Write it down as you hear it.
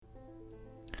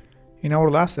In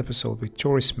our last episode with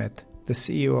Torrey Smith, the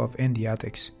CEO of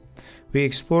Endiatx, we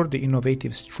explored the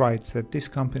innovative strides that this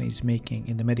company is making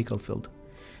in the medical field.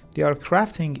 They are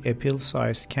crafting a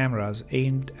pill-sized cameras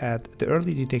aimed at the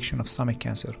early detection of stomach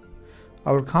cancer.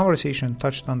 Our conversation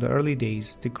touched on the early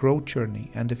days, the growth journey,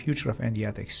 and the future of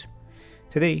Endiatx.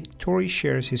 Today, Torrey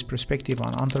shares his perspective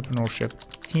on entrepreneurship,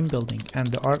 team building,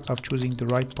 and the art of choosing the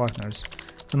right partners,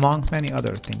 among many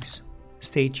other things.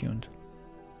 Stay tuned.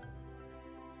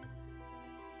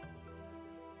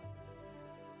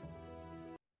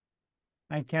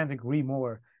 I can't agree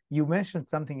more. You mentioned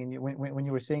something when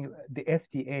you were saying the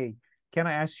FDA. Can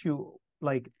I ask you,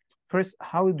 first,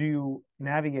 how do you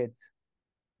navigate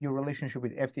your relationship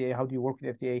with FDA? How do you work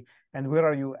with FDA? And where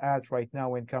are you at right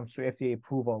now when it comes to FDA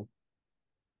approval?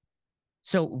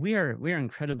 So we're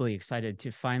incredibly excited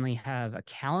to finally have a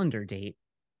calendar date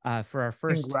for our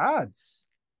first. Congrats.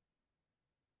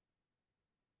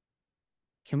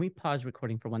 Can we pause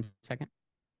recording for 1 second?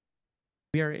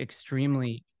 We are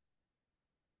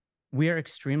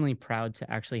extremely proud to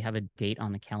actually have a date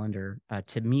on the calendar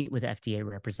to meet with FDA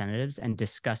representatives and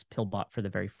discuss PillBot for the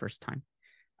very first time.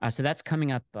 So that's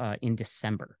coming up in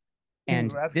December.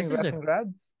 And Congrats.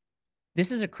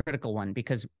 This is a critical one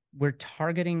because we're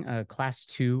targeting a class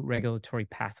 2 regulatory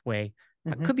pathway.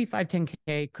 Could be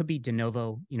 510K, could be de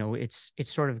novo. You know, it's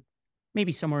sort of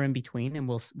maybe somewhere in between, and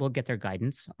we'll get their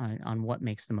guidance on what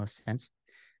makes the most sense.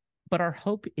 But our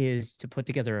hope is to put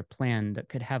together a plan that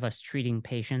could have us treating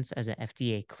patients as an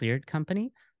FDA cleared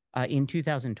company in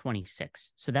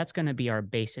 2026. So that's going to be our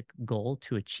basic goal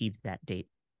to achieve that date.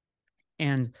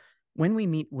 And when we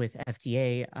meet with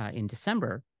FDA in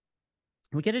December,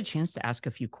 we get a chance to ask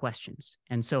a few questions.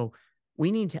 And so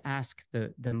we need to ask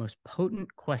the most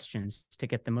potent questions to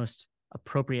get the most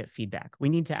appropriate feedback. We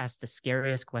need to ask the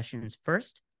scariest questions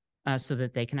first so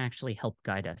that they can actually help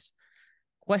guide us.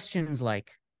 Questions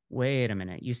like, wait a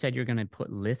minute, you said you're going to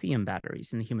put lithium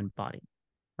batteries in the human body,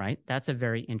 right? That's a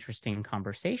very interesting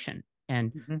conversation.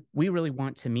 And we really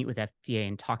want to meet with FDA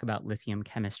and talk about lithium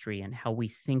chemistry and how we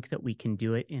think that we can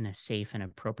do it in a safe and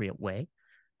appropriate way.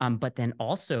 But then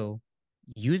also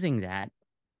using that,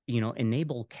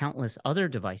 enable countless other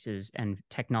devices and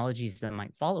technologies that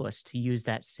might follow us to use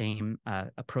that same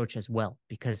approach as well,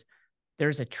 because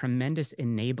there's a tremendous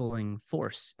enabling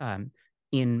force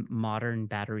in modern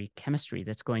battery chemistry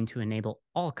that's going to enable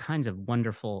all kinds of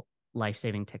wonderful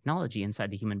life-saving technology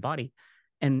inside the human body.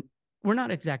 And we're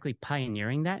not exactly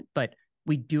pioneering that, but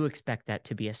we do expect that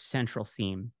to be a central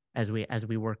theme as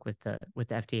we work with the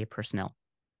FDA personnel.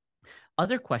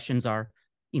 Other questions are,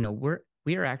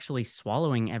 we are actually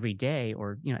swallowing every day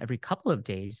or every couple of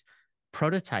days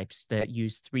prototypes that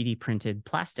use 3D printed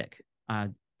plastic.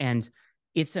 And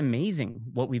it's amazing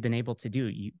what we've been able to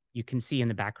do. You can see in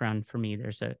the background for me,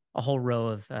 there's a whole row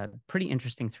of pretty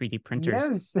interesting 3D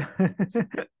printers. Yes.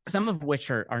 Some of which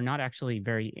are not actually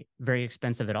very, very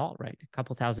expensive at all, right? A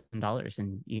couple $1,000s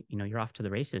and you're off to the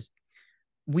races.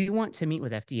 We want to meet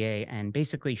with FDA and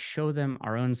basically show them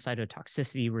our own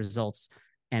cytotoxicity results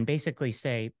and basically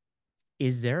say,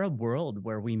 is there a world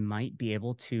where we might be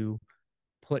able to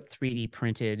put 3D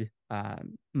printed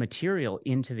material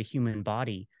into the human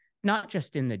body, not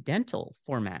just in the dental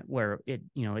format where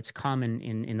it's common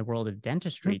in the world of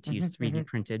dentistry to use 3D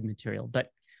printed material, but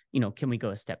can we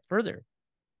go a step further?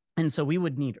 And so we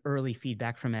would need early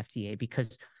feedback from FDA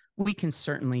because we can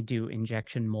certainly do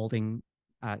injection molding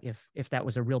if that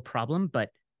was a real problem, but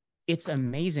it's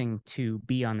amazing to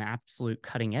be on the absolute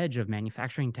cutting edge of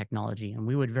manufacturing technology, and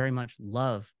we would very much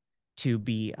love to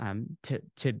be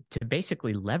to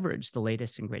basically leverage the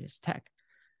latest and greatest tech.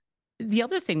 The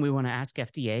other thing we want to ask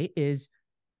FDA is,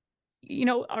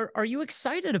 are you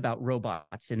excited about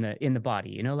robots in the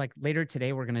body? Like later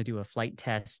today, we're going to do a flight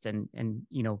test, and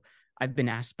I've been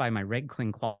asked by my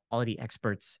RegClean quality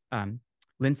experts,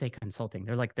 Lindsay Consulting.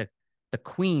 They're like the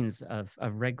queens of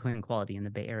RegClean quality in the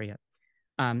Bay Area.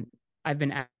 I've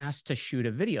been asked to shoot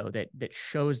a video that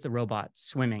shows the robot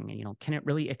swimming. Can it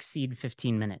really exceed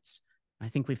 15 minutes? I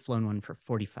think we've flown one for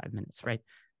 45 minutes, right?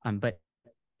 But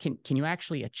can you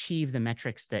actually achieve the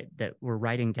metrics that we're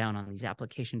writing down on these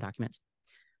application documents?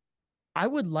 I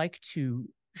would like to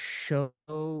show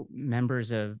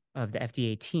members of the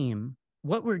FDA team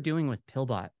what we're doing with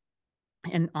PillBot.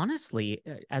 And honestly,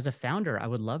 as a founder, I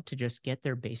would love to just get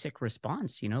their basic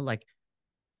response,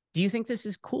 do you think this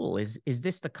is cool? Is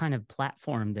this the kind of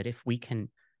platform that if we can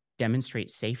demonstrate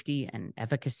safety and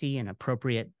efficacy and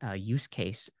appropriate use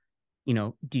case,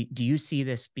 do you see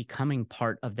this becoming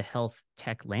part of the health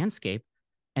tech landscape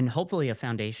and hopefully a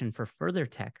foundation for further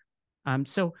tech?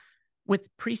 So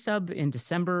With pre-sub in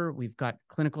December, we've got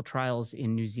clinical trials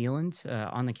in New Zealand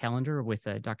on the calendar with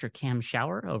Dr. Cam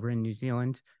Shower over in New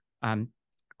Zealand,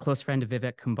 close friend of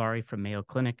Vivek Kumbari from Mayo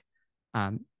Clinic.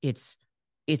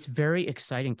 It's very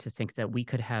exciting to think that we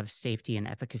could have safety and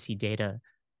efficacy data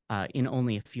in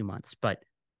only a few months. But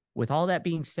with all that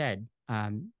being said,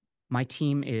 my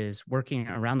team is working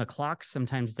around the clock.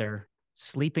 Sometimes they're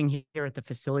sleeping here at the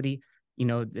facility.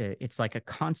 It's like a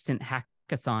constant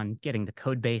hackathon getting the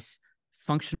code base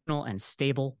functional and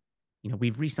stable.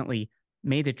 We've recently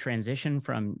made the transition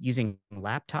from using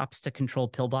laptops to control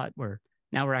Pillbot, where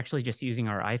now we're actually just using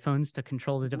our iPhones to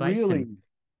control the device. Really?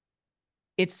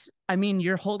 And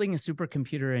you're holding a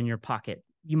supercomputer in your pocket.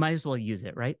 You might as well use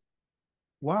it, right?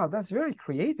 Wow, that's very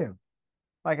creative.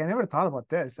 Like I never thought about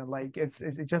this, and like it's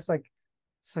just like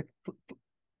it's like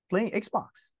playing Xbox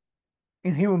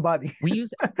in human body. we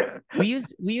use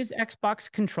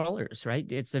Xbox controllers, right?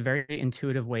 It's a very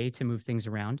intuitive way to move things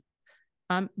around.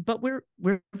 But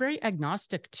we're very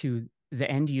agnostic to the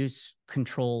end use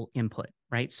control input,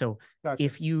 right? So Gotcha.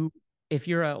 if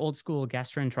you're an old school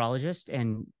gastroenterologist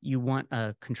and you want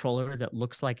a controller that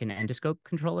looks like an endoscope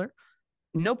controller,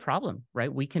 no problem,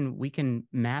 right? We can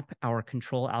map our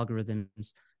control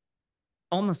algorithms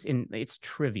almost in, it's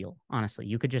trivial, honestly.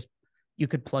 You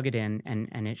could plug it in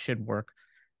and it should work.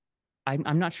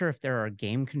 I'm not sure if there are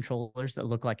game controllers that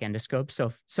look like endoscopes. So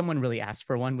if someone really asked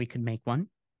for one, we could make one.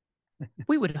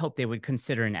 We would hope they would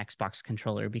consider an Xbox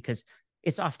controller because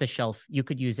it's off the shelf. You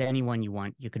could use any one you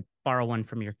want. You could borrow one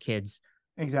from your kids.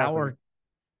 Exactly.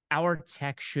 Our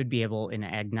tech should be able, in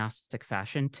an agnostic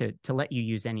fashion, to let you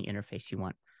use any interface you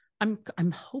want.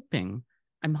 I'm hoping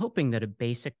that a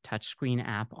basic touchscreen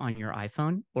app on your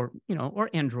iPhone or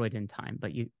Android in time,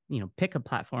 but you pick a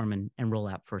platform and roll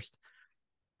out first.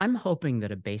 I'm hoping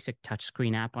that a basic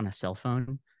touchscreen app on a cell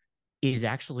phone is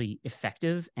actually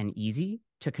effective and easy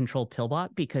to control Pillbot,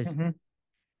 because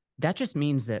that just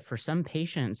means that for some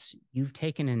patients, you've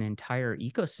taken an entire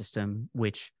ecosystem,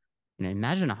 which,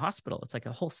 imagine a hospital. It's like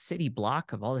a whole city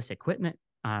block of all this equipment.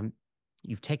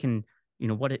 You've taken,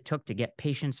 what it took to get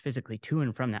patients physically to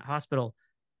and from that hospital.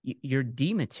 You're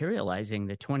dematerializing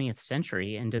the 20th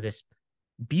century into this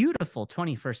beautiful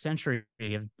 21st century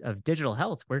of digital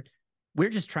health. We're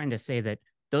just trying to say that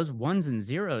those ones and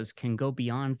zeros can go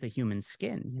beyond the human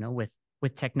skin,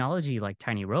 with technology like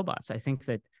tiny robots. I think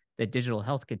that digital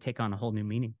health could take on a whole new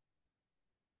meaning.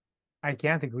 I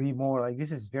can't agree more. Like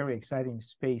this is very exciting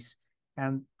space.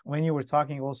 And when you were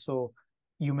talking also,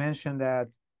 you mentioned that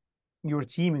your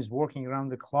team is working around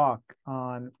the clock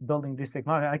on building this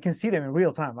technology. I can see them in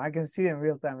real time.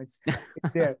 It's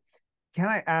there. Can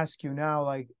I ask you now,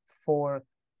 like for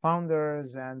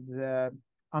founders and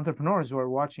entrepreneurs who are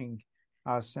watching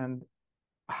us, and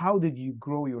how did you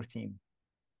grow your team?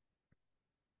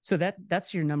 So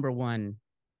that's your number one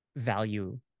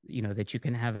value, that you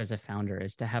can have as a founder,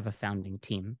 is to have a founding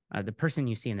team. The person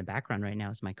you see in the background right now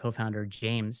is my co-founder,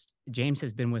 James. James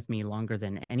has been with me longer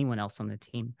than anyone else on the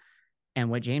team. And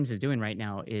what James is doing right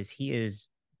now is he is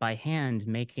by hand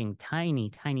making tiny,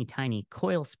 tiny, tiny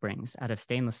coil springs out of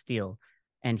stainless steel.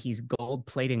 And he's gold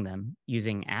plating them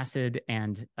using acid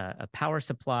and a power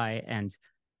supply and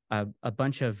a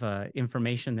bunch of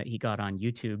information that he got on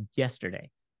YouTube yesterday.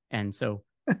 And so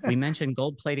we mentioned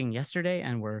gold plating yesterday,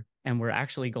 and we're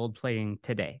actually gold plating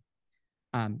today.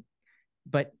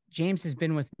 But James has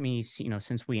been with me,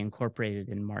 since we incorporated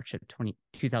in March of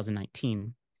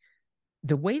 2019.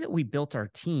 The way that we built our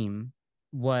team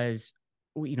was,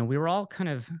 we were all kind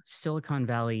of Silicon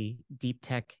Valley deep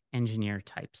tech engineer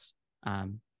types.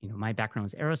 My background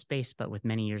was aerospace, but with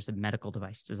many years of medical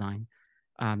device design.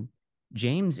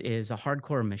 James is a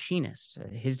hardcore machinist.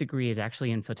 His degree is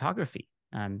actually in photography.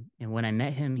 And when I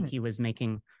met him, he was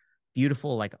making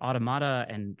beautiful like automata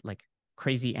and like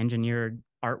crazy engineered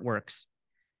artworks.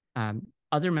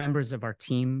 Other members of our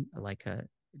team, like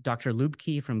Dr.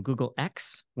 Lubke from Google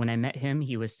X, when I met him,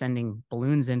 he was sending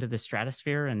balloons into the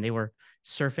stratosphere, and they were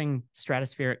surfing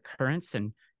stratospheric currents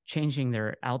and changing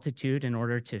their altitude in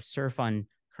order to surf on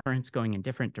currents going in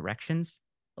different directions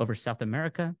over South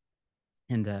America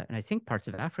and I think parts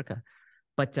of Africa.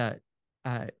 But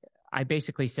I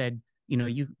basically said,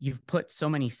 you've put so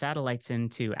many satellites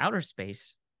into outer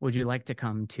space. Would you like to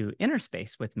come to inner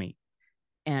space with me?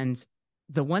 And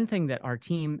the one thing that our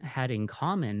team had in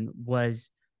common was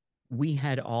we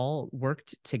had all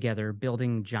worked together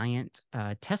building giant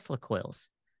Tesla coils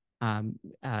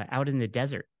out in the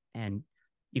desert. And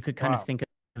you could kind of think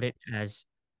of it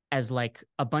as like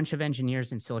a bunch of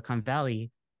engineers in Silicon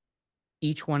Valley.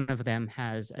 Each one of them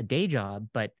has a day job,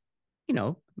 but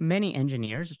many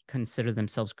engineers consider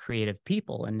themselves creative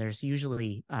people, and there's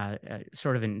usually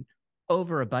sort of an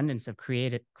overabundance of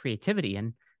creativity.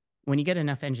 And when you get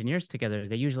enough engineers together,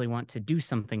 they usually want to do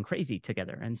something crazy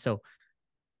together. And so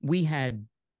we had,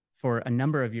 for a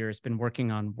number of years, been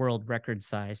working on world record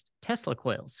sized Tesla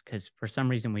coils, because for some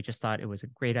reason we just thought it was a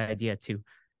great idea to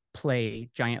play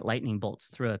giant lightning bolts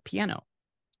through a piano.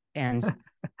 And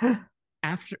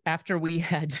after we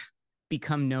had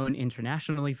become known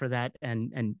internationally for that,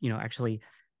 and actually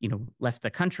left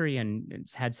the country and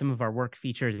had some of our work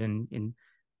featured in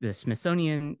the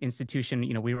Smithsonian Institution,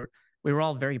 we were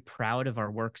all very proud of our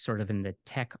work sort of in the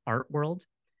tech art world.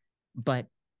 But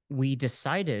we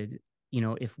decided,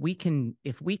 if we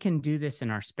can do this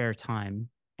in our spare time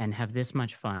and have this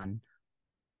much fun,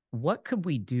 what could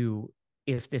we do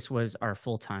if this was our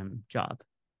full-time job,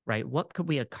 right? What could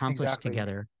we accomplish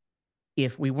together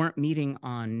if we weren't meeting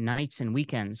on nights and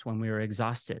weekends when we were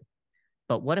exhausted?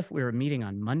 But what if we were meeting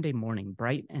on Monday morning,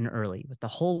 bright and early, with the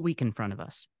whole week in front of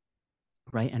us,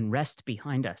 right? And rest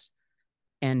behind us.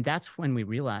 And that's when we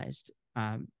realized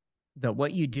that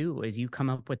what you do is you come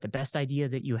up with the best idea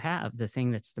that you have, the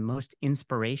thing that's the most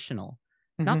inspirational,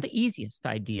 not the easiest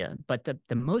idea, but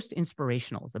the most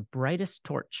inspirational, the brightest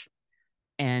torch,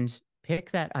 and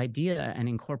pick that idea and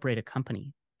incorporate a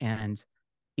company. And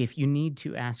if you need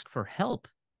to ask for help,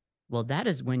 well, that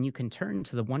is when you can turn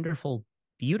to the wonderful,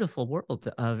 beautiful world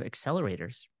of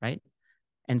accelerators, right?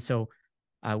 And so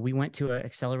we went to an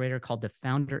accelerator called the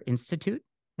Founder Institute,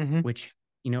 which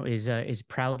is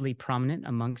proudly prominent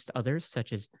amongst others,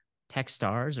 such as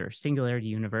Techstars or Singularity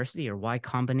University or Y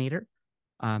Combinator,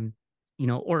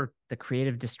 or the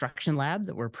Creative Destruction Lab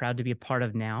that we're proud to be a part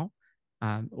of now,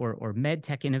 or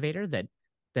MedTech Innovator that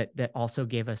also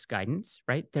gave us guidance,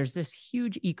 right? There's this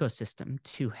huge ecosystem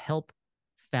to help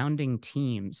founding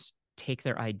teams take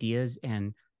their ideas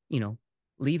and,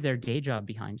 leave their day job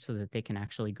behind so that they can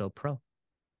actually go pro.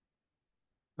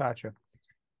 Gotcha.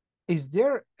 Is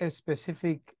there a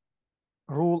specific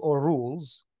rule or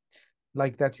rules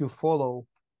like that you follow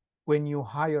when you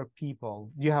hire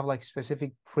people? Do you have like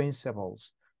specific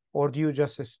principles, or do you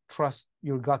just trust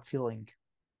your gut feeling?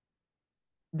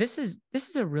 This is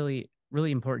a really,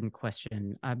 really important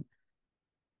question.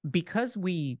 Because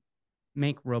we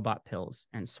make robot pills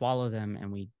and swallow them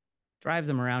and we drive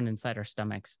them around inside our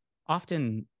stomachs,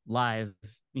 often live,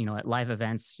 at live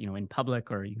events, in public,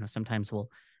 or, sometimes we'll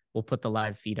put the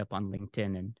live feed up on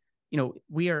LinkedIn. And,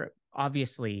 we are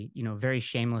obviously, very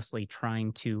shamelessly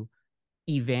trying to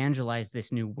evangelize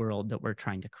this new world that we're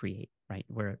trying to create, right?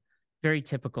 We're very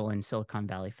typical in Silicon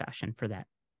Valley fashion for that.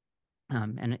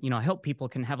 And, I hope people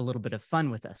can have a little bit of fun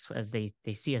with us as they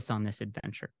see us on this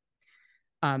adventure.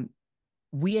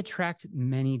 We attract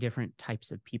many different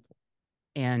types of people.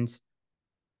 And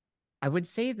I would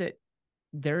say that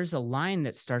there's a line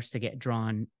that starts to get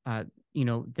drawn,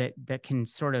 that can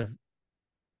sort of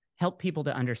help people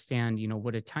to understand,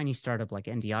 would a tiny startup like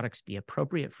Endiatx be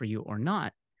appropriate for you or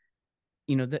not?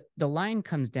 The line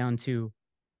comes down to,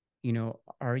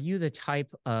 are you the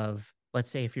type of, let's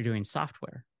say if you're doing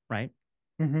software, right?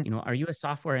 Are you a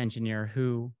software engineer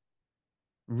who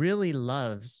really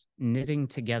loves knitting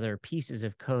together pieces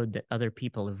of code that other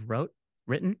people have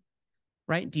written?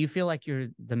 Right? Do you feel like you're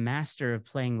the master of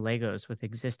playing Legos with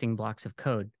existing blocks of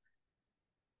code?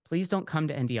 Please don't come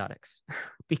to Endiatx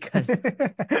because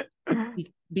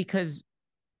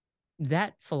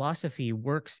that philosophy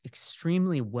works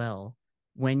extremely well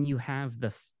when you have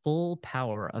the full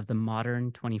power of the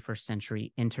modern 21st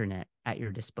century internet at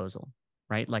your disposal,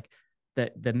 right? Like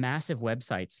the massive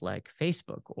websites like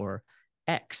Facebook or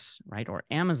X, right? Or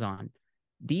Amazon.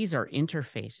 These are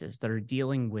interfaces that are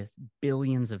dealing with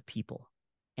billions of people.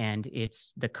 And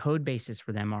the code bases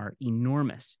for them are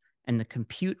enormous, and the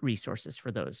compute resources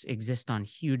for those exist on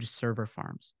huge server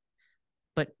farms.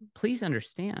 But please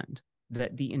understand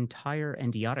that the entire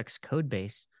Endiatx code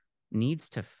base needs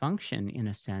to function in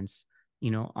a sense,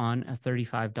 on a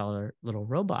 $35 little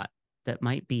robot that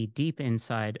might be deep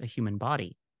inside a human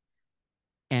body.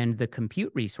 And the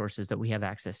compute resources that we have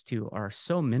access to are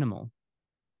so minimal.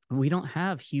 We don't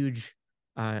have huge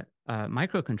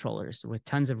microcontrollers with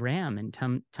tons of RAM and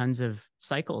tons of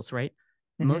cycles, right?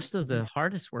 Most of the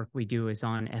hardest work we do is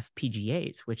on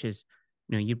FPGAs, which is,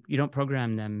 you don't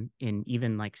program them in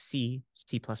even like C++.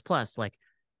 Like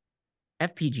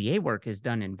FPGA work is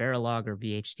done in Verilog or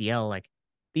VHDL. Like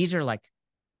these are like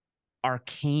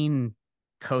arcane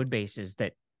code bases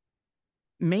that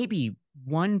maybe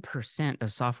 1%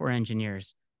 of software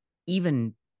engineers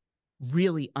even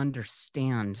really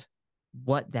understand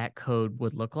what that code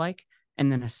would look like.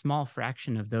 And then a small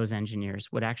fraction of those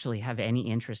engineers would actually have any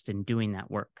interest in doing that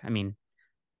work. I mean,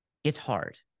 it's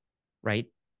hard, right?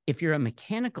 If you're a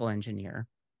mechanical engineer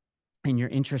and you're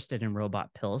interested in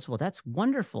robot pills, well, that's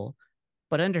wonderful.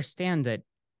 But understand that,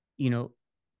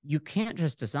 you can't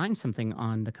just design something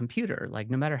on the computer. Like,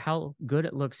 no matter how good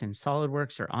it looks in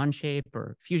SolidWorks or Onshape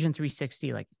or Fusion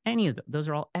 360, like any of those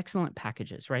are all excellent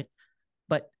packages, right?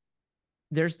 But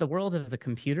there's the world of the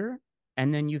computer,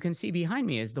 and then you can see behind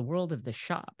me is the world of the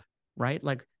shop, right?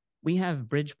 Like, we have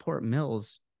Bridgeport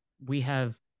Mills, we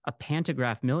have a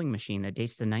pantograph milling machine that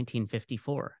dates to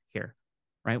 1954 here,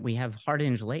 right? We have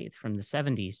hard-hinge lathe from the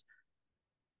 70s.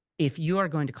 If you are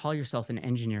going to call yourself an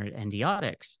engineer at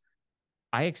Endiatx,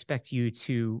 I expect you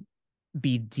to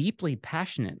be deeply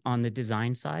passionate on the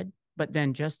design side, but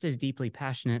then just as deeply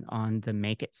passionate on the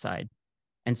make it side.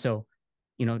 And so,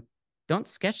 don't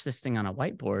sketch this thing on a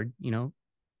whiteboard.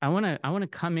 I want to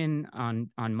come in on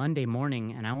Monday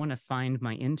morning, and I want to find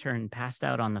my intern passed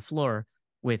out on the floor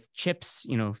with chips,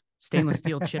 stainless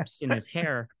steel chips in his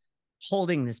hair,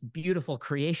 holding this beautiful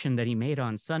creation that he made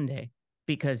on Sunday,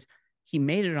 because he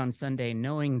made it on Sunday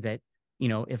knowing that,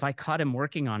 if I caught him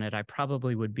working on it, I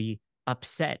probably would be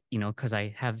upset, because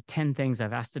I have 10 things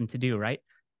I've asked him to do, right?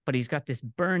 But he's got this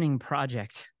burning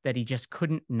project that he just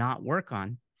couldn't not work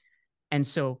on. And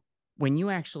so when you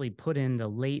actually put in the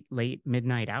late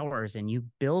midnight hours and you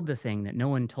build the thing that no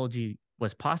one told you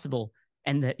was possible,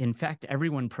 and that in fact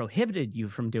everyone prohibited you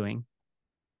from doing,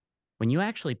 when you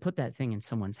actually put that thing in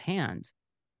someone's hand,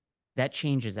 that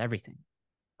changes everything.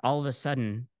 All of a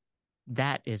sudden,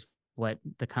 that is what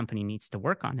the company needs to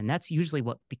work on. And that's usually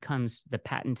what becomes the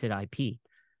patented IP.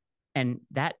 And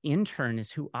that intern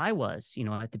is who I was,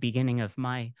 at the beginning of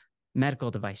my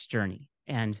medical device journey.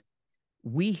 And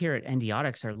we here at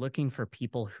Endiatx are looking for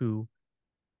people who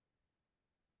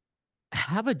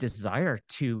have a desire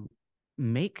to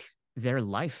make their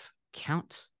life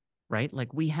count, right?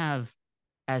 Like, we have,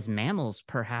 as mammals,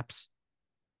 perhaps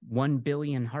 1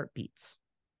 billion heartbeats,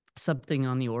 something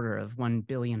on the order of 1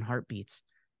 billion heartbeats.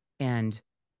 And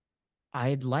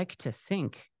I'd like to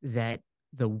think that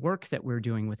the work that we're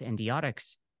doing with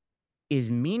Endiatx is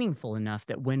meaningful enough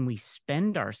that when we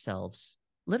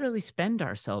literally spend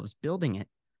ourselves building it,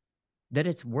 that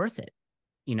it's worth it,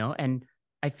 And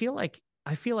I feel like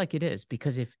it is,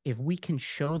 because if we can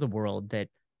show the world that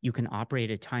you can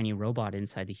operate a tiny robot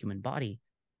inside the human body,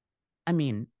 I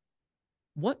mean,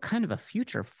 what kind of a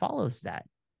future follows that?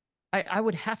 I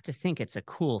would have to think it's a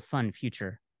cool, fun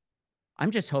future.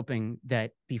 I'm just hoping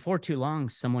that before too long,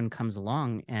 someone comes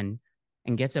along and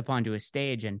gets up onto a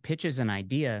stage and pitches an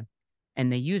idea,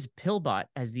 and they use Pillbot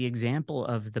as the example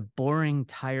of the boring,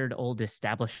 tired old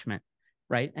establishment,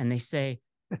 right? And they say,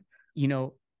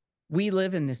 we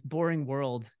live in this boring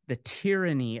world, the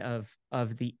tyranny of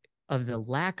the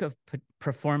lack of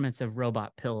performance of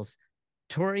robot pills.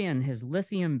 Torrey and his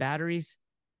lithium batteries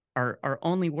are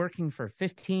only working for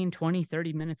 15, 20,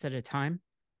 30 minutes at a time.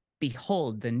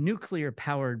 Behold, the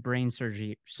nuclear-powered brain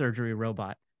surgery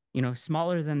robot,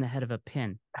 smaller than the head of a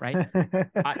pin, right?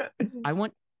 I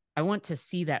want to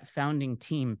see that founding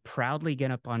team proudly get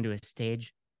up onto a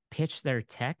stage, pitch their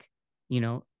tech.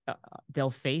 They'll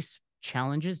face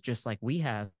challenges just like we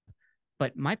have.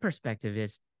 But my perspective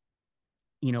is,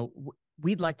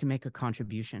 we'd like to make a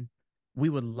contribution. We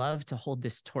would love to hold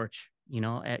this torch.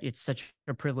 It's such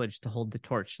a privilege to hold the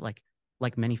torch, like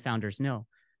many founders know.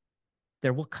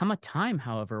 There will come a time,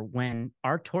 however, when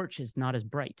our torch is not as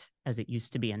bright as it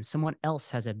used to be, and someone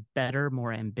else has a better,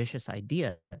 more ambitious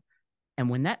idea. And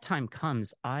when that time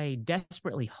comes, I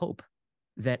desperately hope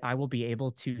that I will be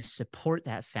able to support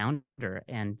that founder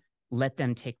and let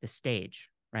them take the stage,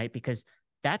 right? Because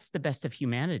that's the best of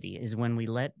humanity, is when we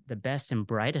let the best and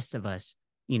brightest of us,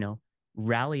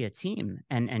 rally a team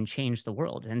and change the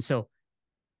world. And so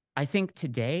I think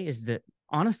today is that,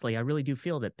 honestly, I really do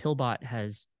feel that Pillbot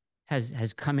has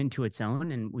come into its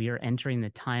own, and we are entering the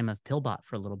time of Pillbot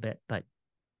for a little bit. But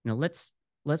let's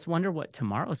wonder what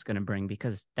tomorrow's going to bring,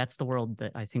 because that's the world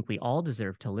that I think we all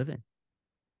deserve to live in.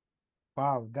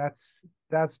 Wow, that's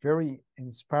very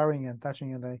inspiring and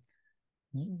touching. And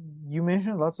you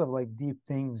mentioned lots of deep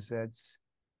things. It's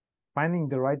finding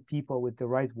the right people with the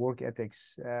right work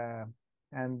ethics,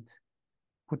 and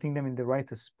putting them in the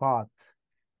right spot.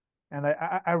 And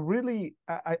I really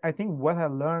think what I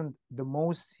learned the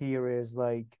most here is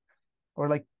the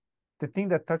thing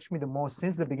that touched me the most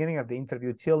since the beginning of the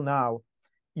interview till now.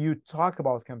 You talk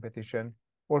about competition,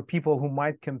 or people who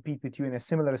might compete with you in a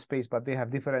similar space, but they have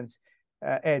different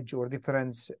edge or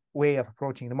different way of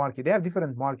approaching the market. They have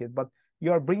different market, but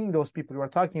you are bringing those people, you are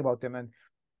talking about them, and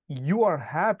you are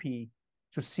happy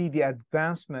to see the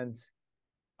advancement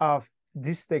of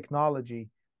this technology,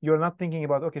 you're not thinking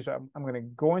about, okay, so I'm going to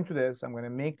go into this, I'm going to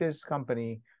make this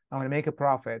company, I'm going to make a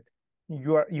profit.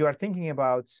 You are thinking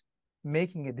about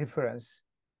making a difference.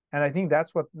 And I think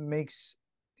that's what makes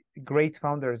great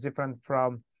founders different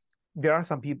from, there are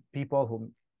some people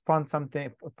who find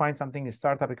something, they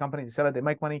start up a company, they sell it, they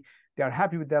make money, they are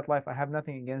happy with that life. I have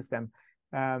nothing against them.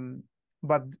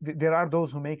 But there are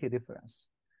those who make a difference.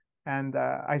 And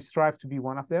I strive to be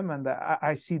one of them. And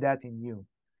I see that in you.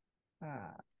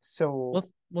 So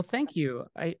well, thank you.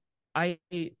 I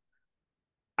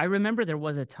I remember there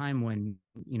was a time when,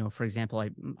 for example,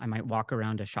 I might walk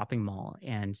around a shopping mall,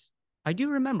 and I do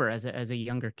remember as a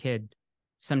younger kid,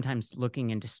 sometimes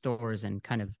looking into stores and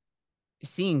kind of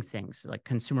seeing things like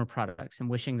consumer products and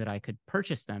wishing that I could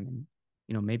purchase them. And,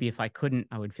 maybe if I couldn't,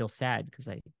 I would feel sad because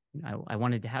I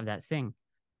wanted to have that thing.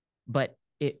 But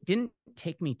it didn't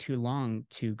take me too long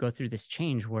to go through this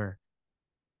change where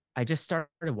I just started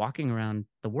walking around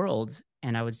the world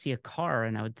and I would see a car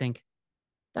and I would think,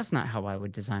 that's not how I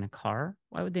would design a car.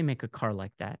 Why would they make a car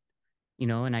like that?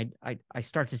 And I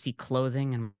start to see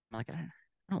clothing and I'm like, I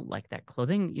don't like that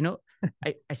clothing.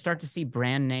 I start to see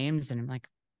brand names and I'm like,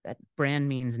 that brand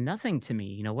means nothing to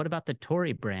me. What about the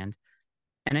Torrey brand?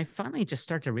 And I finally just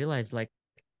start to realize, like,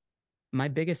 my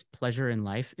biggest pleasure in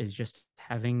life is just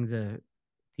having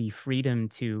the freedom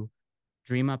to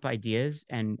dream up ideas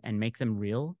and make them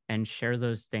real and share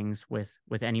those things with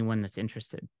anyone that's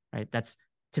interested, right? That's,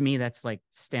 to me, that's like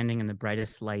standing in the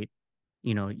brightest light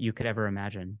you could ever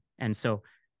imagine. And so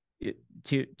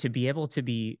to be able to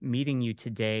be meeting you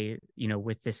today,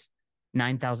 with this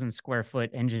 9,000 square foot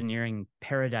engineering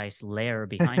paradise lair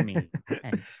behind me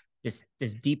and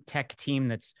this deep tech team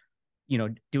that's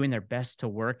doing their best to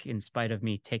work in spite of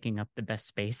me taking up the best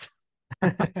space.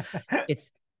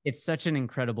 it's such an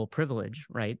incredible privilege,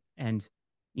 right? And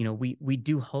we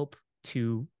do hope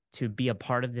to be a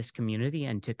part of this community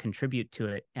and to contribute to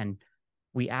it. And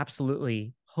we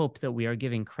absolutely hope that we are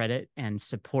giving credit and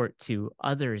support to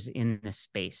others in this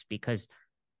space, because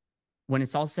when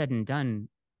it's all said and done,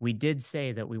 we did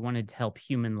say that we wanted to help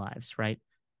human lives, right?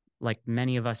 Like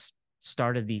many of us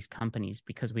started these companies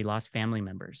because we lost family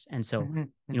members. And so,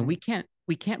 we can't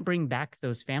bring back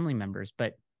those family members,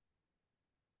 but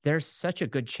there's such a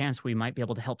good chance we might be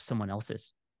able to help someone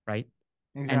else's, right?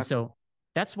 Exactly. And so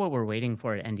that's what we're waiting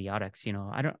for at Endiatx.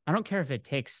 I don't care if it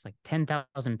takes like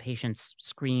 10,000 patients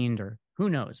screened or who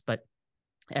knows, but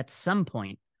at some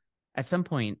point,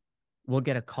 we'll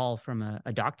get a call from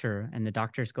a doctor, and the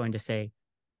doctor's going to say,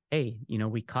 hey,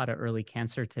 we caught an early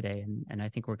cancer today, and I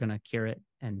think we're going to cure it.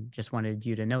 And just wanted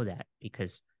you to know that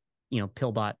because,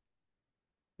 Pillbot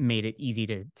made it easy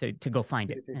to go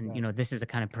find it. And, this is the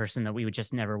kind of person that we would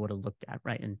just never would have looked at,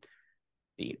 right? And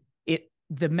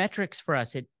the metrics for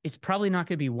us, it's probably not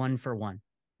going to be one for one,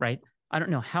 right? I don't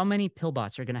know how many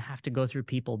Pillbots are going to have to go through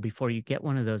people before you get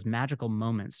one of those magical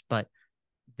moments, but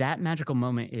that magical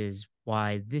moment is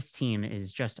why this team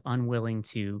is just unwilling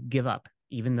to give up,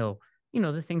 even though,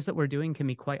 the things that we're doing can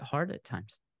be quite hard at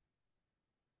times.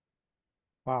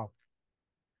 Wow.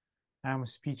 I'm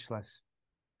speechless.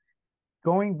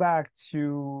 Going back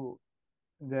to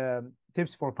the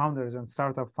tips for founders and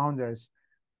startup founders.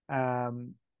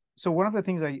 So one of the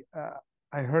things I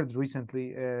heard recently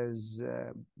is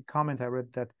a comment I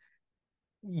read that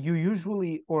you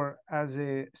usually, or as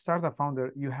a startup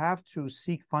founder, you have to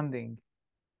seek funding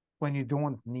when you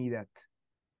don't need it.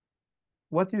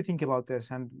 What do you think about this,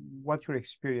 and what your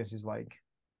experience is like?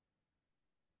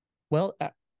 Well,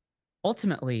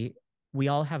 ultimately, we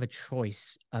all have a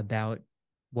choice about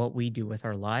what we do with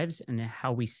our lives and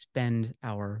how we spend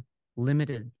our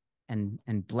limited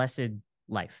and blessed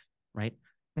life, right?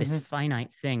 This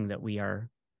finite thing that we are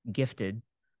gifted,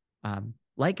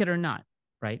 like it or not,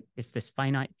 right? It's this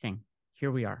finite thing.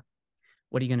 Here we are.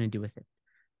 What are you going to do with it?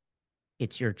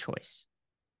 It's your choice.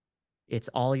 It's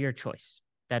all your choice.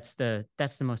 That's the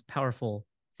most powerful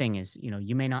thing is,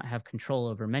 you may not have control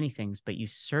over many things, but you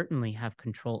certainly have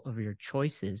control over your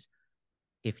choices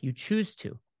if you choose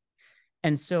to.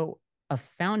 And so a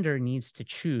founder needs to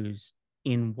choose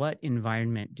in what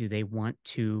environment do they want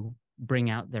to bring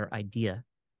out their idea.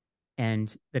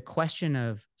 And the question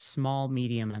of small,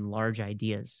 medium, and large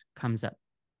ideas comes up.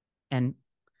 And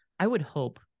I would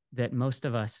hope that most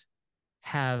of us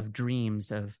have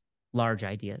dreams of large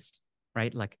ideas,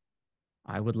 right? Like,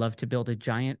 I would love to build a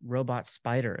giant robot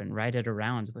spider and ride it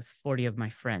around with 40 of my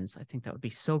friends. I think that would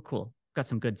be so cool. Got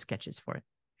some good sketches for it.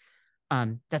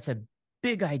 That's a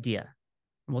big idea.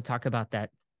 We'll talk about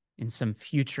that in some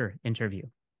future interview.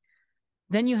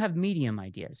 Then you have medium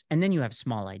ideas, and then you have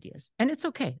small ideas. And it's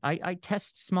okay. I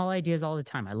test small ideas all the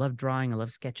time. I love drawing. I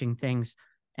love sketching things.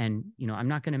 And, I'm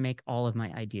not going to make all of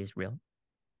my ideas real.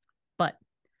 But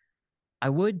I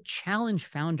would challenge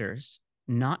founders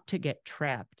not to get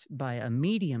trapped by a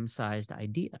medium-sized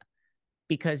idea.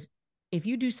 Because if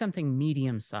you do something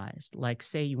medium-sized, like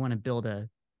say you want to build a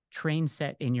train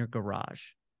set in your garage,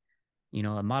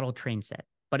 a model train set,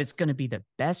 but it's going to be the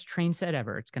best train set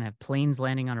ever. It's going to have planes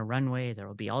landing on a runway. There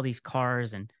will be all these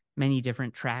cars and many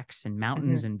different tracks and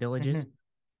mountains and villages.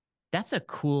 That's a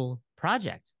cool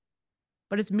project,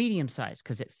 but it's medium-sized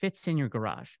because it fits in your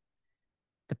garage.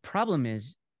 The problem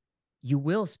is you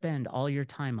will spend all your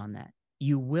time on that.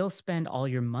 You will spend all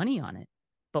your money on it.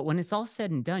 But when it's all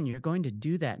said and done, you're going to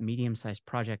do that medium-sized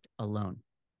project alone.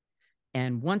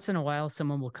 And once in a while,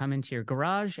 someone will come into your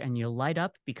garage and you'll light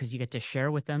up because you get to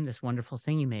share with them this wonderful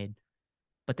thing you made.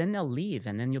 But then they'll leave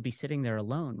and then you'll be sitting there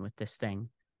alone with this thing.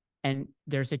 And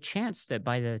there's a chance that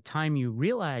by the time you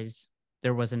realize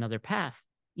there was another path,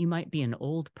 you might be an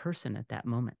old person at that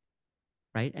moment,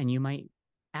 right? And you might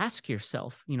ask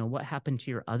yourself, what happened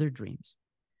to your other dreams?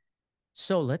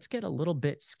 So let's get a little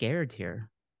bit scared here.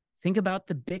 Think about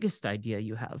the biggest idea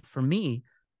you have. For me,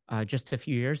 just a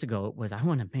few years ago, it was I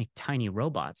want to make tiny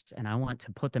robots and I want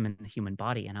to put them in the human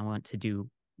body and I want to do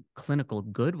clinical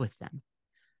good with them.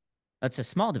 That's a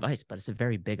small device, but it's a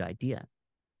very big idea.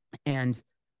 And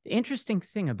the interesting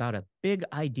thing about a big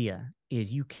idea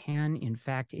is you can, in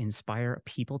fact, inspire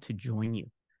people to join you.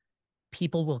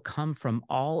 People will come from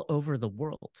all over the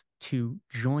world to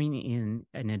join in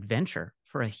an adventure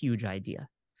for a huge idea.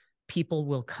 People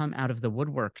will come out of the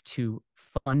woodwork to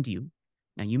fund you.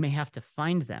 Now, you may have to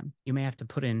find them. You may have to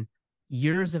put in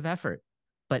years of effort,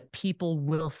 but people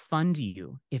will fund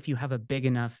you if you have a big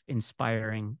enough,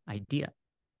 inspiring idea.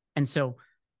 And so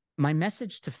my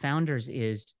message to founders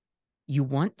is you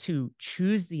want to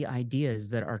choose the ideas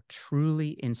that are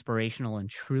truly inspirational and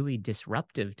truly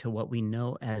disruptive to what we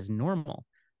know as normal.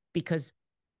 Because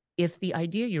if the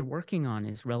idea you're working on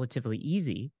is relatively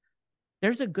easy,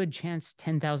 there's a good chance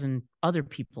 10,000 other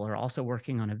people are also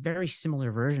working on a very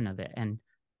similar version of it. And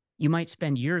you might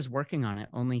spend years working on it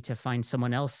only to find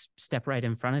someone else step right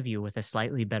in front of you with a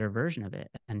slightly better version of it.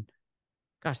 And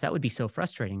gosh, that would be so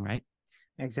frustrating, right?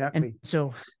 Exactly. And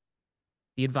so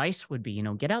the advice would be,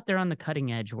 get out there on the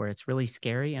cutting edge where it's really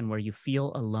scary and where you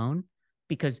feel alone.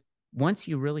 Because once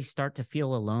you really start to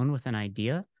feel alone with an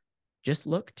idea, just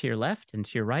look to your left and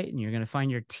to your right, and you're going to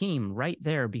find your team right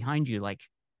there behind you, like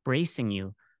bracing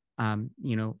you,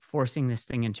 forcing this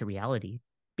thing into reality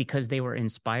because they were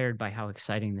inspired by how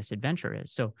exciting this adventure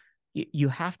is. So you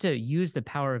have to use the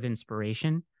power of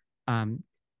inspiration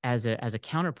as a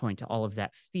counterpoint to all of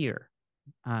that fear,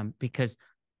 because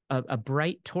a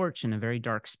bright torch in a very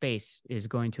dark space is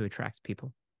going to attract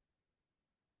people.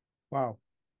 Wow.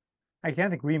 I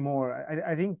can't agree more.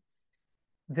 I think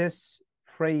this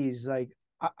phrase, like,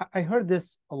 I heard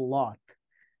this a lot.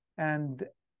 And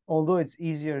although it's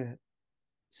easier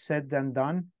said than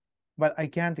done, but I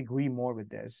can't agree more with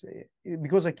this.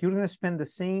 Because like you're going to spend the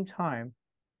same time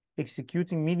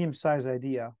executing medium-sized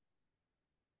idea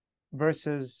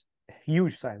versus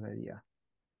huge-sized idea.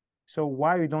 So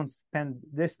why you don't spend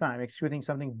this time executing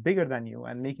something bigger than you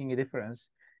and making a difference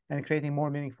and creating more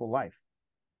meaningful life?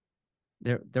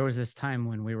 There was this time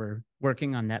when we were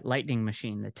working on that lightning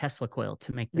machine, the Tesla coil,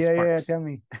 to make the Yeah, sparks. tell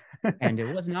me. And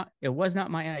it was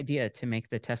not my idea to make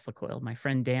the Tesla coil. My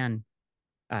friend Dan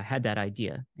had that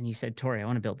idea, and he said, "Torrey, I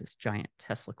want to build this giant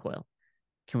Tesla coil.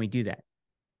 Can we do that?"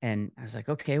 And I was like,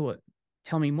 "Okay,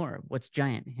 tell me more. What's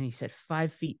giant?" And he said,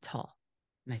 5 feet tall.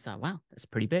 And I thought, wow, that's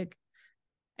pretty big.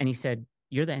 And he said,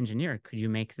 "You're the engineer. Could you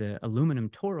make the aluminum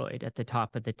toroid at the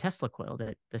top of the Tesla coil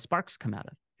that the sparks come out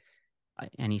of?"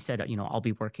 And he said, "I'll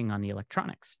be working on the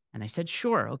electronics." And I said,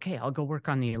 "Sure. Okay, I'll go work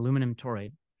on the aluminum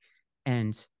toroid."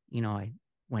 And, I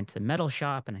went to the metal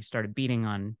shop and I started beating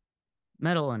on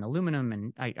metal and aluminum.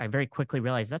 And I very quickly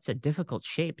realized that's a difficult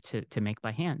shape to make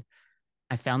by hand.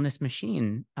 I found this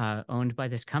machine owned by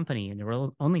this company, and there were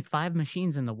only 5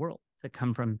 machines in the world that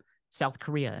come from South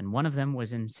Korea. And one of them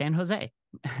was in San Jose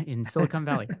in Silicon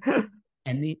Valley.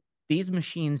 And these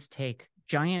machines take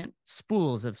giant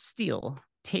spools of steel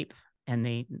tape, and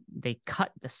they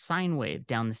cut the sine wave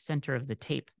down the center of the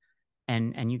tape.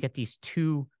 And you get these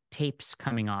 2 tapes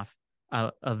coming off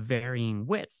of varying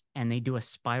width, and they do a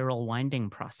spiral winding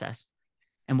process.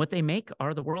 And what they make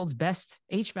are the world's best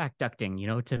HVAC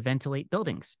ducting, to ventilate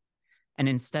buildings. And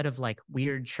instead of like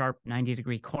weird, sharp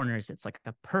 90-degree corners, it's like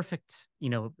a perfect,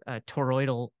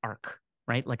 toroidal arc,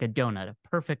 right? Like a donut, a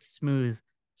perfect, smooth,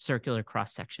 circular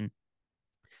cross section.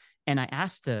 And I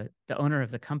asked the owner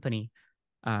of the company,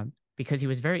 because he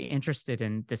was very interested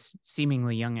in this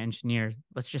seemingly young engineer.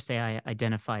 Let's just say I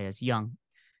identify as young.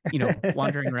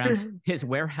 wandering around his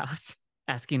warehouse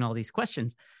asking all these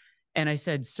questions. And I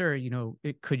said, sir,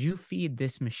 could you feed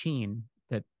this machine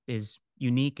that is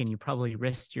unique and you probably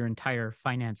risked your entire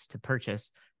finance to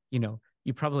purchase?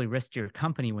 You probably risked your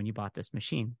company when you bought this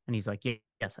machine. And he's like,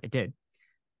 yes, I did.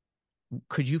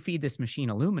 Could you feed this machine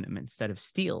aluminum instead of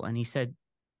steel? And he said,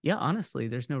 yeah, honestly,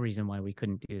 there's no reason why we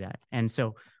couldn't do that. And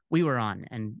so we were on,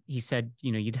 and he said,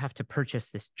 you'd have to purchase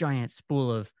this giant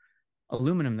spool of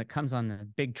aluminum that comes on the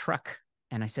big truck.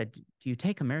 And I said, do you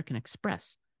take American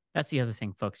Express? That's the other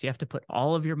thing, folks. You have to put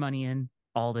all of your money in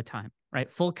all the time, right?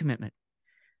 Full commitment.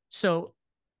 So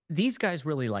these guys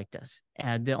really liked us.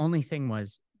 And the only thing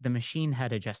was the machine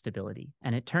had adjustability.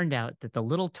 And it turned out that the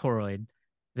little toroid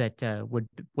that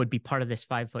would be part of this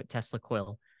 5-foot Tesla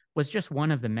coil was just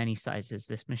one of the many sizes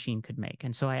this machine could make.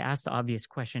 And so I asked the obvious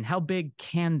question, how big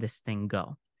can this thing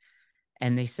go?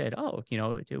 And they said,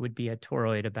 it would be a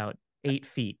toroid about 8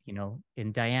 feet,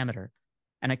 in diameter.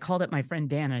 And I called up my friend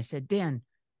Dan and I said, Dan,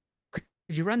 could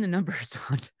you run the numbers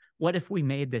on what if we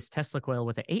made this Tesla coil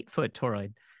with an 8-foot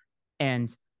toroid?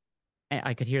 And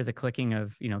I could hear the clicking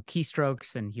of,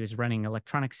 keystrokes, and he was running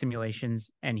electronic simulations,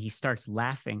 and he starts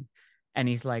laughing. And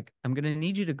he's like, I'm going to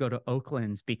need you to go to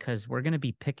Oakland because we're going to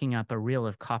be picking up a reel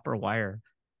of copper wire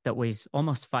that weighs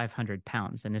almost 500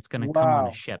 pounds, and it's going to come on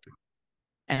a ship.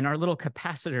 And our little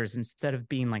capacitors, instead of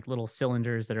being like little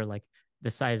cylinders that are like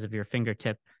the size of your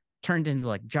fingertip, turned into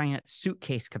like giant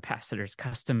suitcase capacitors,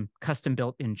 custom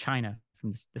built in China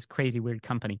from this crazy weird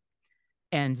company.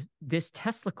 And this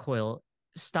Tesla coil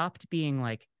stopped being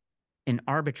like an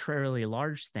arbitrarily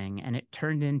large thing, and it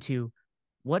turned into,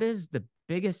 what is the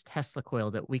biggest Tesla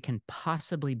coil that we can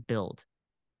possibly build?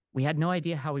 We had no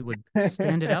idea how we would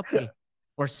stand it up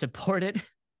or support it.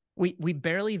 We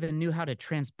barely even knew how to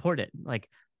transport it. Like,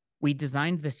 we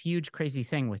designed this huge, crazy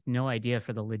thing with no idea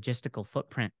for the logistical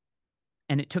footprint.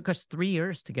 And it took us 3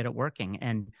 years to get it working.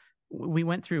 And we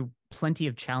went through plenty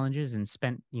of challenges and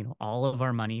spent, all of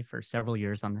our money for several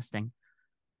years on this thing.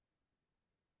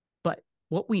 But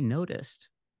what we noticed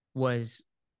was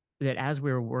that as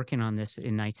we were working on this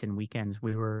in nights and weekends,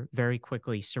 we were very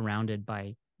quickly surrounded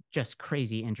by just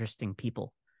crazy, interesting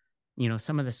people.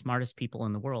 Some of the smartest people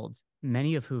in the world,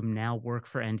 many of whom now work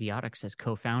for Endiatx as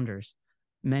co-founders,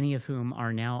 many of whom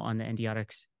are now on the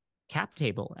Endiatx cap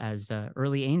table as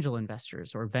early angel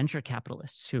investors or venture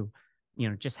capitalists who,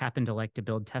 just happen to like to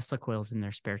build Tesla coils in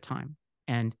their spare time.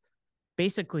 And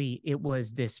basically, it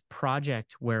was this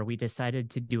project where we decided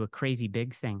to do a crazy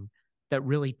big thing that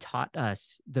really taught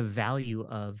us the value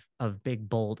of big,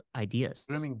 bold ideas.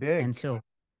 Dreaming big. And so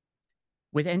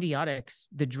with Endiatx,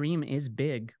 the dream is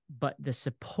big, but the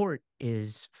support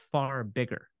is far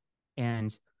bigger.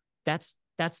 And that's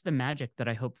the magic that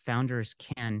I hope founders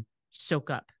can soak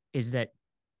up, is that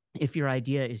if your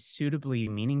idea is suitably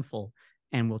meaningful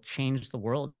and will change the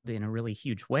world in a really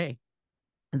huge way,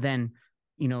 then,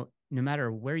 no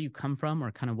matter where you come from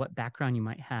or kind of what background you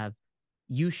might have,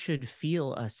 you should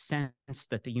feel a sense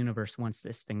that the universe wants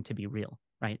this thing to be real,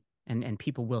 right? And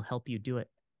people will help you do it.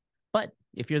 But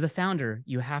if you're the founder,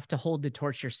 you have to hold the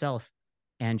torch yourself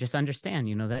and just understand,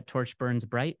 that torch burns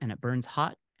bright and it burns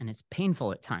hot and it's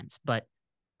painful at times. But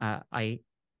I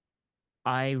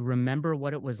remember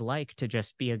what it was like to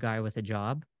just be a guy with a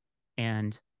job,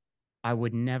 and I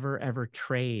would never, ever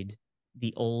trade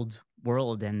the old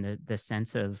world and the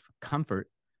sense of comfort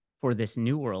for this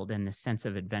new world and the sense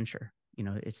of adventure.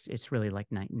 It's really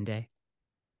like night and day.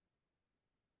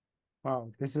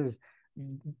 Wow, this is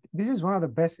one of the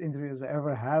best interviews I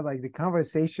ever had. Like, the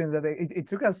conversations that it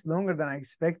took us longer than I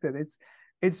expected.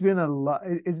 It's been a lot.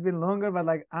 It's been longer, but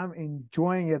like, I'm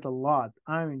enjoying it a lot.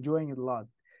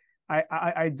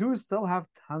 I do still have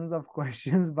tons of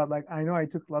questions, but like, I know I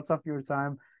took lots of your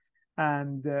time,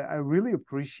 and I really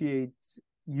appreciate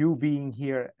you being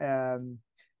here.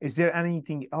 Is there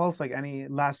anything else, like any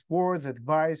last words,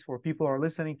 advice for people who are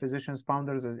listening, physicians,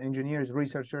 founders, engineers,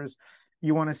 researchers,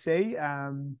 you want to say?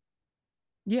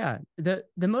 Yeah, the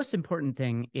most important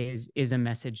thing is a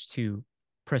message to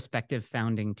prospective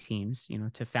founding teams,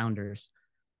 to founders.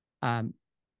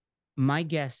 My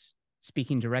guess,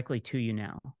 speaking directly to you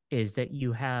now, is that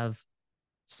you have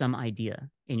some idea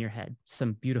in your head,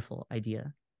 some beautiful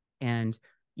idea. And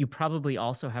you probably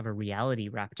also have a reality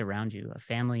wrapped around you, a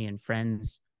family and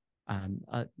friends,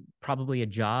 probably a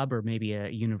job or maybe a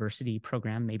university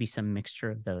program, maybe some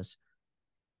mixture of those.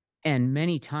 And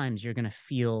many times you're going to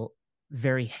feel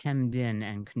very hemmed in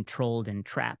and controlled and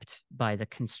trapped by the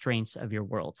constraints of your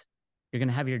world. You're going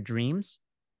to have your dreams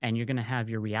and you're going to have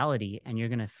your reality, and you're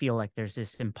going to feel like there's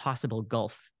this impossible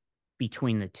gulf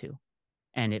between the two.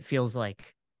 And it feels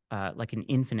like an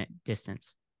infinite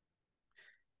distance.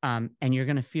 And you're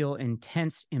going to feel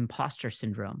intense imposter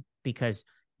syndrome because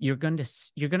you're going to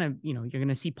see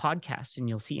podcasts and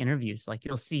you'll see interviews. Like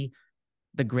you'll see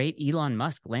the great Elon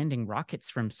Musk landing rockets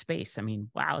from space. I mean,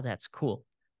 wow, that's cool.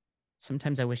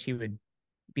 Sometimes I wish he would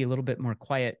be a little bit more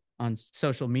quiet on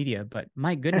social media, but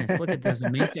my goodness, look at those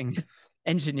amazing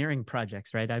engineering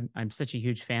projects, right? I'm such a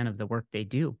huge fan of the work they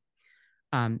do.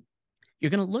 You're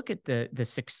going to look at the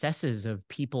successes of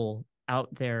people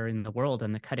out there in the world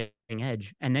on the cutting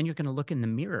edge, and then you're going to look in the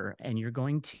mirror and you're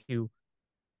going to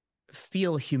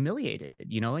feel humiliated,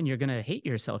 and you're going to hate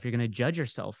yourself. You're going to judge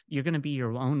yourself. You're going to be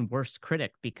your own worst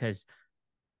critic because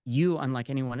you, unlike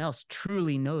anyone else,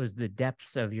 truly knows the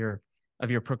depths of your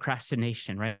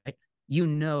procrastination, right? You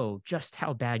know just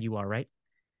how bad you are, right?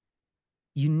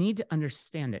 You need to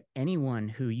understand that anyone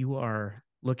who you are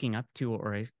looking up to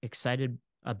or excited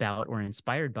about or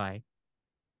inspired by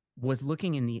was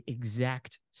looking in the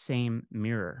exact same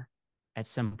mirror at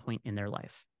some point in their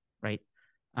life, right?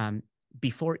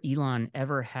 Before Elon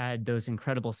ever had those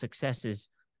incredible successes,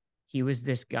 he was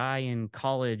this guy in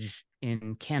college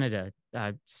in Canada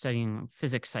studying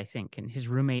physics, I think, and his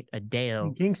roommate Adeo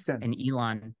in Kingston and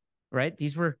Elon, right?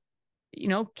 These were,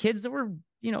 kids that were,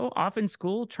 off in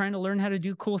school trying to learn how to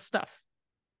do cool stuff.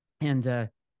 And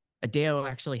Adeo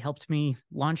actually helped me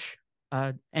launch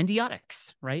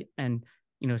Endiatx, right? And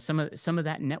some of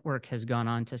that network has gone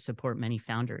on to support many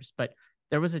founders. But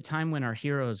there was a time when our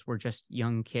heroes were just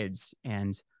young kids,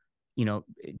 and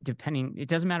it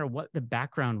doesn't matter what the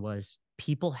background was.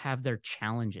 People have their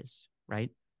challenges, right?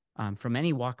 From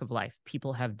any walk of life,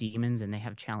 people have demons and they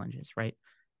have challenges, right?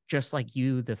 Just like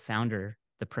you, the founder,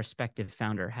 the prospective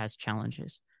founder, has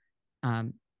challenges.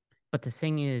 But the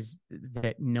thing is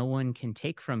that no one can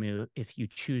take from you if you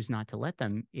choose not to let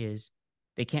them is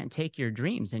they can't take your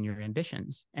dreams and your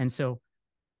ambitions. And so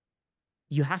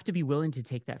you have to be willing to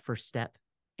take that first step.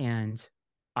 And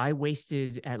I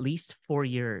wasted at least 4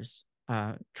 years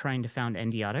trying to found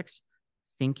Endiatx,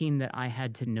 thinking that I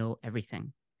had to know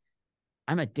everything.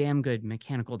 I'm a damn good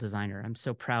mechanical designer. I'm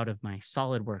so proud of my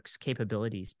SolidWorks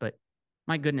capabilities, but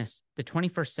my goodness, the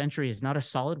 21st century is not a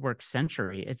SolidWorks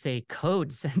century. It's a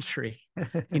code century.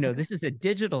 This is a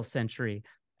digital century.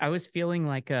 I was feeling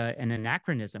like an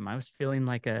anachronism. I was feeling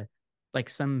like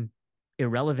some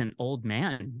irrelevant old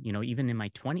man, even in my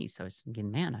 20s. I was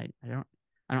thinking, man, I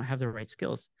don't have the right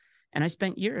skills. And I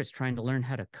spent years trying to learn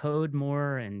how to code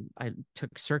more, and I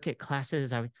took circuit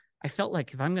classes. I felt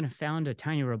like if I'm going to found a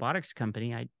tiny robotics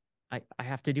company, I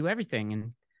have to do everything.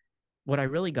 And what I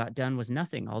really got done was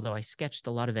nothing, although I sketched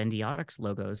a lot of Endiatx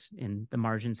logos in the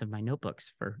margins of my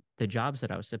notebooks for the jobs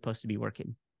that I was supposed to be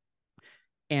working.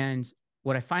 And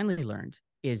what I finally learned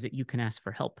is that you can ask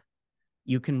for help.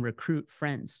 You can recruit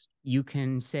friends. You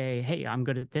can say, hey, I'm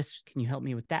good at this. Can you help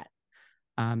me with that?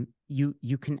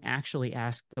 You can actually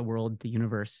ask the world, the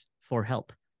universe, for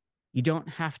help. You don't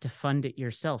have to fund it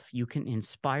yourself. You can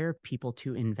inspire people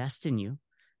to invest in you.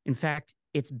 In fact,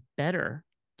 it's better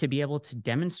to be able to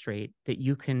demonstrate that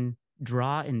you can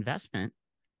draw investment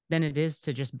than it is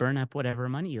to just burn up whatever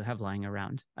money you have lying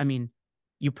around. I mean,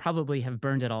 you probably have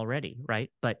burned it already, right?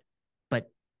 But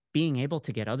being able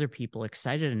to get other people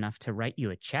excited enough to write you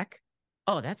a check,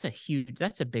 that's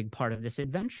a big part of this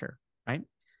adventure, right?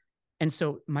 And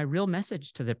so my real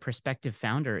message to the prospective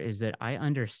founder is that I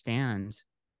understand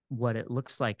what it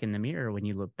looks like in the mirror when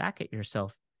you look back at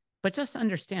yourself, but just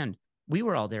understand we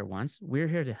were all there once. We're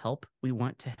here to help. We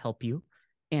want to help you.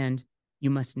 And you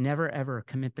must never, ever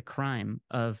commit the crime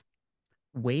of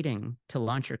waiting to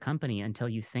launch your company until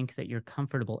you think that you're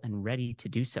comfortable and ready to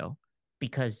do so.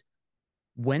 Because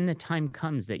when the time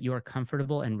comes that you are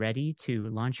comfortable and ready to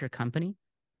launch your company,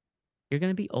 you're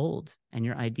going to be old and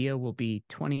your idea will be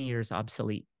 20 years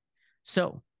obsolete.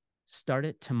 So start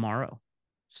it tomorrow.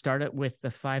 Start it with the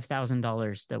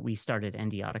 $5,000 that we started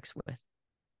Endiatx with.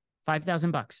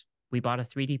 $5,000. We bought a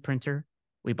 3D printer.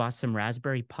 We bought some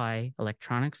Raspberry Pi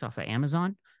electronics off of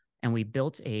Amazon, and we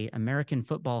built a American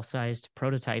football-sized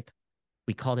prototype.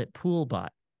 We called it PoolBot,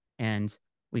 and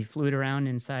we flew it around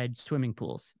inside swimming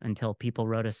pools until people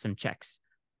wrote us some checks.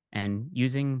 And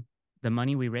using the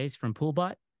money we raised from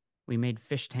PoolBot, we made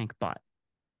Fish Tank Bot.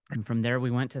 And from there,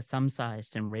 we went to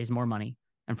thumb-sized and raised more money.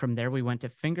 And from there, we went to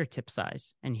fingertip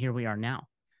size, and here we are now.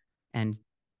 And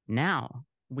now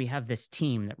we have this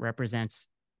team that represents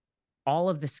all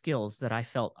of the skills that I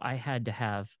felt I had to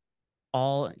have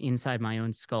all inside my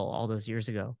own skull all those years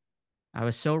ago. I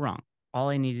was so wrong. All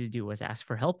I needed to do was ask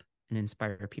for help and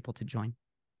inspire people to join.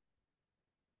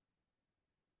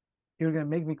 You're going to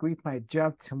make me quit my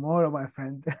job tomorrow, my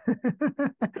friend.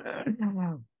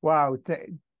 Wow.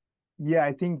 Yeah,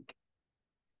 I think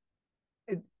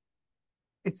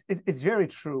it's very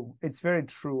true. It's very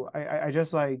true. I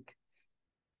just like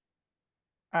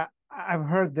I've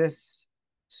heard this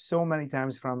so many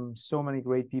times from so many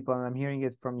great people, and I'm hearing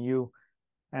it from you.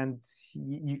 And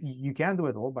you can't do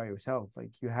it all by yourself.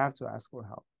 Like you have to ask for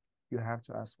help. You have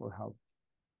to ask for help.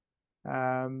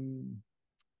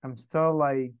 I'm still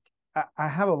like I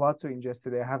have a lot to ingest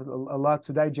today. I have a lot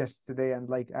to digest today, and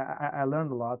like I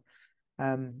learned a lot.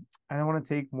 I don't want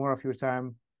to take more of your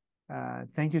time.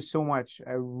 Thank you so much.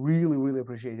 I really, really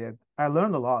appreciate it. I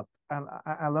learned a lot.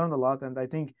 I learned a lot, and I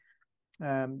think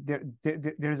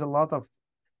there's a lot of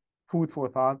food for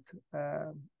thought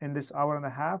in this hour and a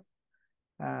half.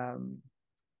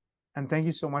 And thank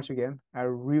you so much again. I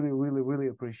really, really, really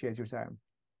appreciate your time.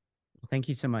 Thank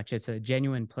you so much. It's a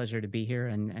genuine pleasure to be here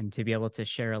and to be able to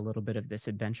share a little bit of this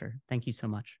adventure. Thank you so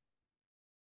much.